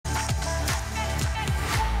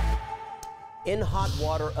In hot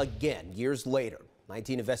water again years later.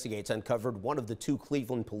 19 Investigates uncovered one of the two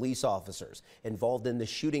Cleveland police officers involved in the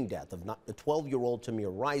shooting death of the 12-year-old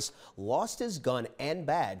Tamir Rice lost his gun and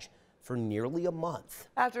badge for nearly a month.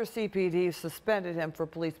 After CPD suspended him for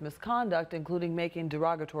police misconduct, including making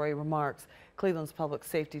derogatory remarks. Cleveland's public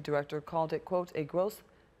safety director called it, quote, a gross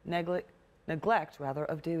neglect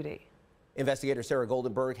of duty. Investigator Sarah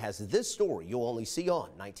Goldenberg has this story you'll only see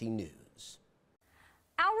on 19 News.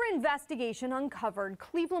 Our investigation uncovered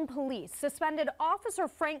Cleveland police suspended Officer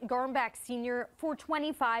Frank Garnback Sr. for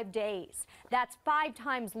 25 days. That's 5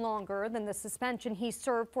 times longer than the suspension he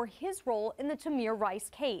served for his role in the Tamir Rice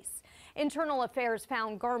case. Internal Affairs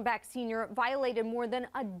found Garnback Sr. violated more than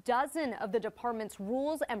a dozen of the department's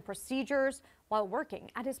rules and procedures while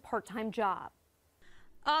working at his part-time job.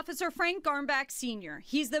 Officer Frank Garnback Sr.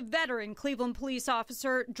 He's the veteran Cleveland police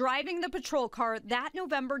officer driving the patrol car that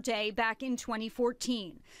November day back in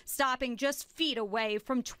 2014, stopping just feet away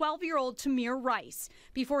from 12-year-old Tamir Rice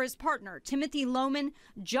before his partner, Timothy Lohman,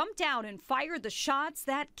 jumped out and fired the shots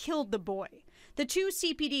that killed the boy. The two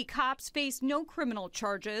CPD cops faced no criminal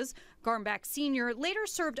charges. Garnback Sr. later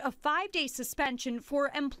served a 5-day suspension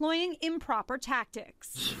for employing improper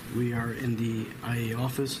tactics. We are in the IA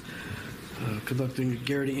office. Conducting a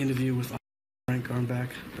Garrity interview with Frank Garnback,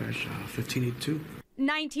 badge 1582.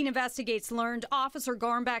 19 Investigates learned Officer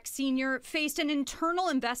Garnback Sr. faced an internal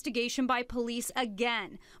investigation by police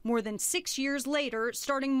again, more than 6 years later,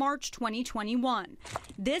 starting March 2021.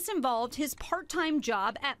 This involved his part-time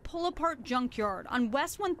job at Pull-Apart Junkyard on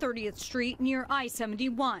West 130th Street near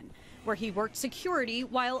I-71, where he worked security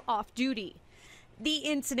while off-duty. The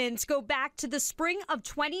incidents go back to the spring of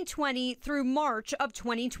 2020 through March of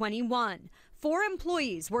 2021. 4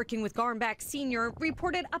 employees working with Garnback Sr.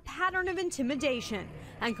 reported a pattern of intimidation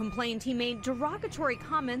and complained he made derogatory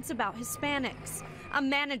comments about Hispanics. A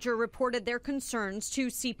manager reported their concerns to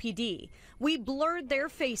CPD. We blurred their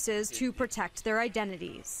faces to protect their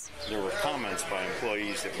identities. There were comments by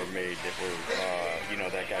employees that were made that were,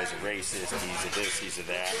 that guy's a racist, he's a this, he's a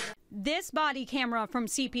that. This body camera from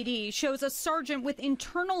CPD shows a sergeant with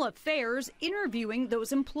Internal Affairs interviewing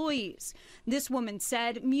those employees. This woman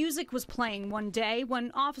said music was playing one day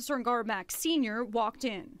when Officer Garnback Sr. walked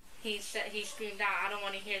in. He screamed out, "I don't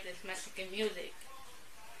want to hear this Mexican music."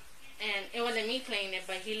 And it wasn't me playing it,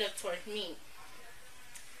 but he looked towards me.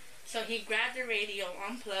 So he grabbed the radio,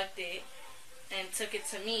 unplugged it, and took it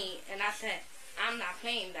to me. And I said, "I'm not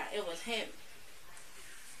playing that. It was him."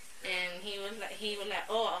 And he was like,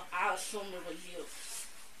 "Oh, I assumed it was you."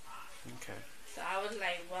 Okay. So I was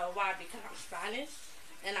like, "Well, why? Because I'm Spanish,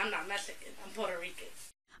 and I'm not Mexican. I'm Puerto Rican."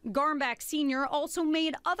 Garnback Sr. also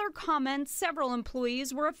made other comments several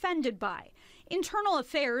employees were offended by. Internal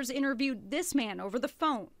Affairs interviewed this man over the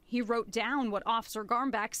phone. He wrote down what Officer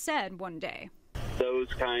Garnback said one day. Those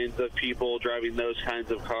kinds of people driving those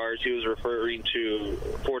kinds of cars, he was referring to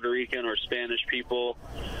Puerto Rican or Spanish people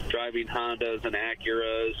driving Hondas and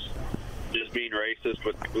Acuras, just being racist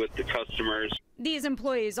with the customers. These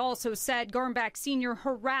employees also said Garnback Sr.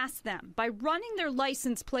 harassed them by running their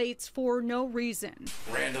license plates for no reason.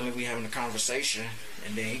 Randomly we having a conversation,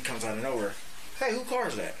 and then he comes out of nowhere. "Hey, who car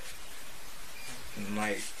is that?" And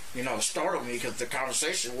it startled me because the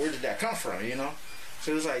conversation, where did that come from,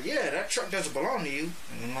 So it was like, "Yeah, that truck doesn't belong to you."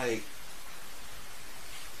 And I'm like,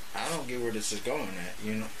 I don't get where this is going at,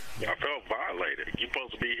 I felt violated. You're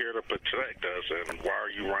supposed to be here to protect us, and why are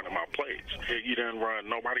you running my plates? You didn't run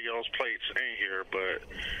nobody else's plates in here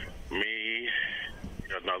but me,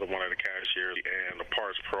 another one of the cashiers, and the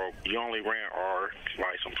parts pro. You only ran our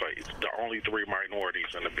license plates, the only 3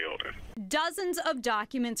 minorities in the building. Dozens of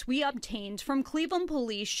documents we obtained from Cleveland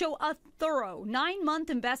police show a thorough 9-month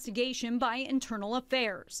investigation by Internal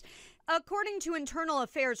Affairs. According to Internal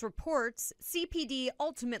Affairs reports, CPD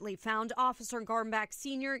ultimately found Officer Garnback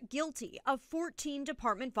Sr. guilty of 14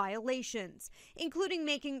 department violations, including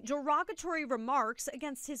making derogatory remarks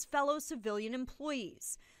against his fellow civilian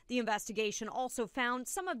employees. The investigation also found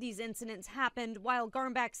some of these incidents happened while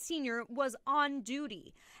Garnback Sr. was on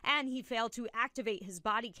duty, and he failed to activate his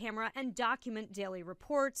body camera and document daily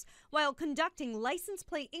reports while conducting license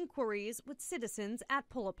plate inquiries with citizens at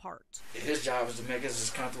Pull-Apart. His job is to make us as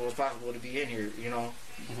comfortable as possible to be in here,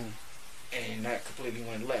 And that completely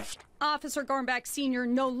went left. Officer Garnback Sr.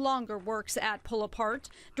 no longer works at Pull-Apart.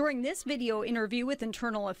 During this video interview with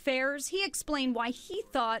Internal Affairs, he explained why he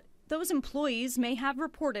thought those employees may have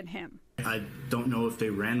reported him. I don't know if they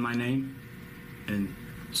ran my name, and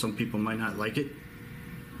some people might not like it.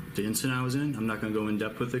 The incident I was in, I'm not going to go in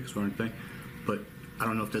depth with it because we're on thing, but I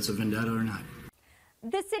don't know if that's a vendetta or not.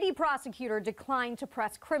 The city prosecutor declined to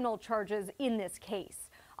press criminal charges in this case.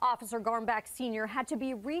 Officer Garnbach Sr. had to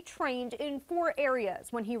be retrained in 4 areas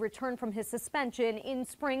when he returned from his suspension in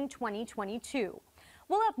spring 2022.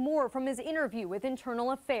 We'll have more from his interview with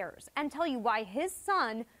Internal Affairs and tell you why his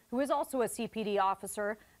son, who is also a CPD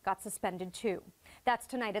officer, got suspended too. That's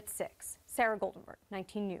tonight at 6. Sarah Goldenberg,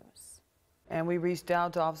 19 News. And we reached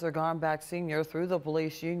out to Officer Garnbach Sr. through the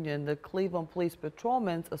police union, the Cleveland Police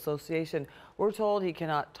Patrolmen's Association. We're told he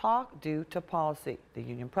cannot talk due to policy. The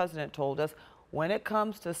union president told us when it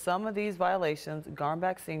comes to some of these violations,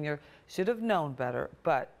 Garnbach Sr. should have known better,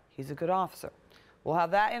 but he's a good officer. We'll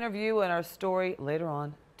have that interview and our story later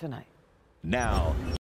on tonight. Now.